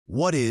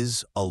What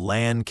is a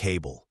LAN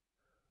cable?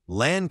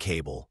 LAN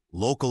cable,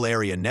 local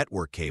area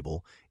network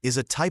cable, is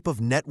a type of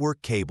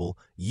network cable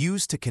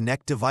used to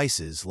connect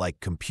devices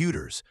like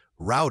computers,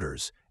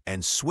 routers,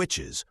 and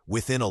switches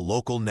within a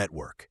local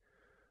network.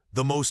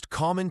 The most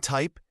common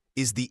type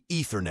is the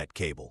Ethernet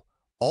cable,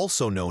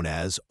 also known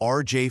as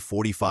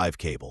RJ45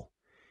 cable.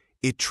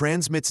 It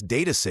transmits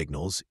data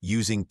signals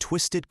using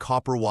twisted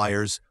copper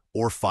wires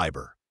or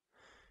fiber.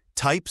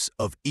 Types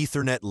of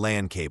Ethernet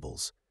LAN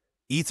cables.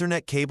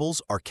 Ethernet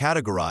cables are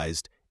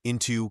categorized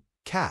into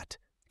CAT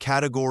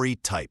category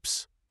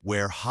types,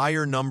 where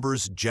higher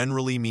numbers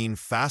generally mean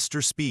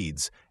faster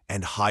speeds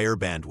and higher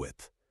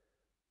bandwidth.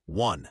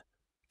 1.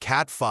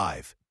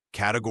 Cat5,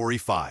 category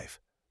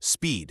 5,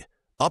 speed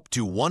up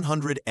to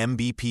 100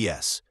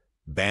 Mbps,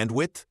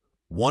 bandwidth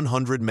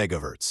 100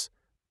 MHz,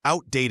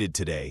 outdated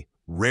today,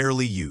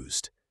 rarely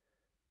used.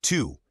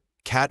 2.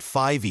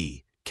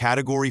 Cat5e,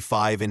 category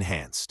 5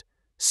 enhanced,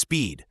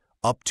 speed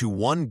up to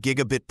 1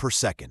 gigabit per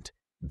second,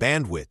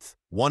 bandwidth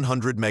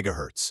 100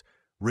 MHz,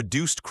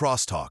 reduced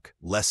crosstalk,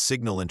 less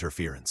signal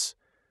interference.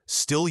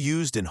 Still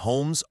used in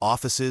homes,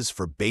 offices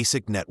for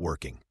basic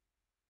networking.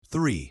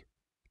 3.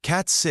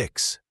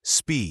 Cat6,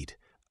 speed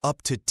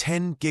up to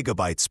 10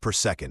 gigabytes per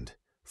second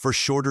for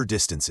shorter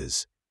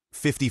distances,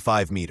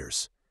 55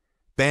 meters.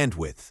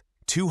 Bandwidth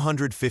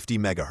 250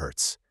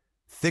 MHz.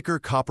 Thicker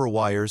copper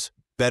wires,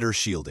 better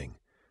shielding.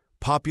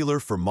 Popular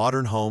for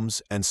modern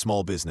homes and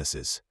small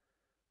businesses.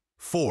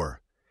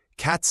 4.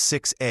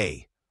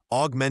 Cat6a,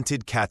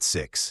 augmented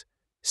Cat6,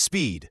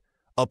 speed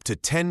up to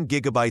 10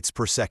 gigabytes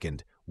per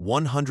second,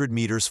 100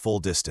 meters full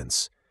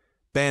distance.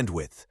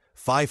 Bandwidth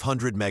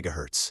 500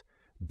 MHz,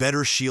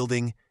 better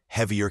shielding,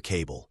 heavier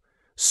cable,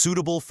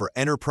 suitable for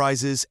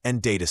enterprises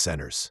and data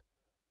centers.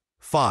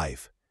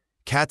 5.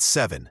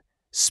 Cat7,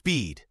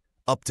 speed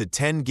up to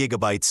 10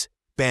 gigabytes,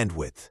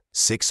 bandwidth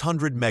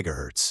 600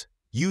 MHz,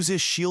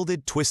 uses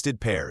shielded twisted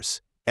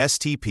pairs,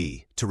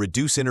 STP, to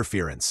reduce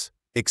interference.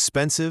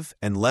 Expensive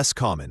and less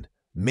common,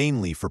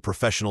 mainly for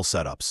professional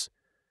setups.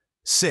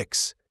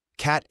 6.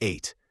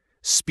 Cat8,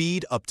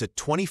 speed up to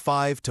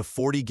 25 to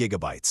 40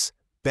 gigabytes,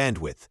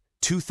 bandwidth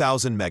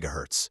 2000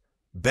 MHz,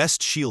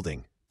 best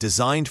shielding,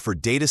 designed for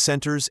data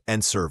centers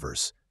and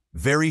servers,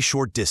 very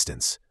short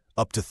distance,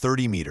 up to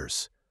 30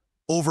 meters.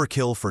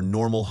 Overkill for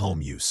normal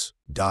home use.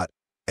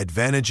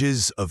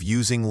 Advantages of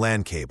using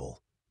LAN cable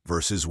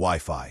versus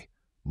Wi-Fi.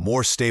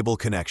 More stable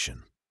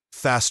connection.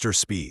 Faster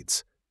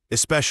speeds,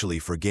 especially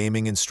for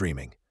gaming and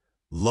streaming.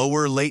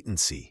 Lower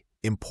latency,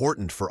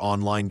 important for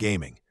online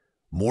gaming.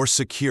 More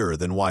secure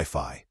than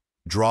Wi-Fi.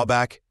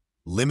 Drawback,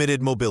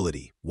 limited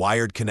mobility,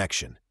 wired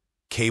connection,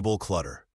 cable clutter.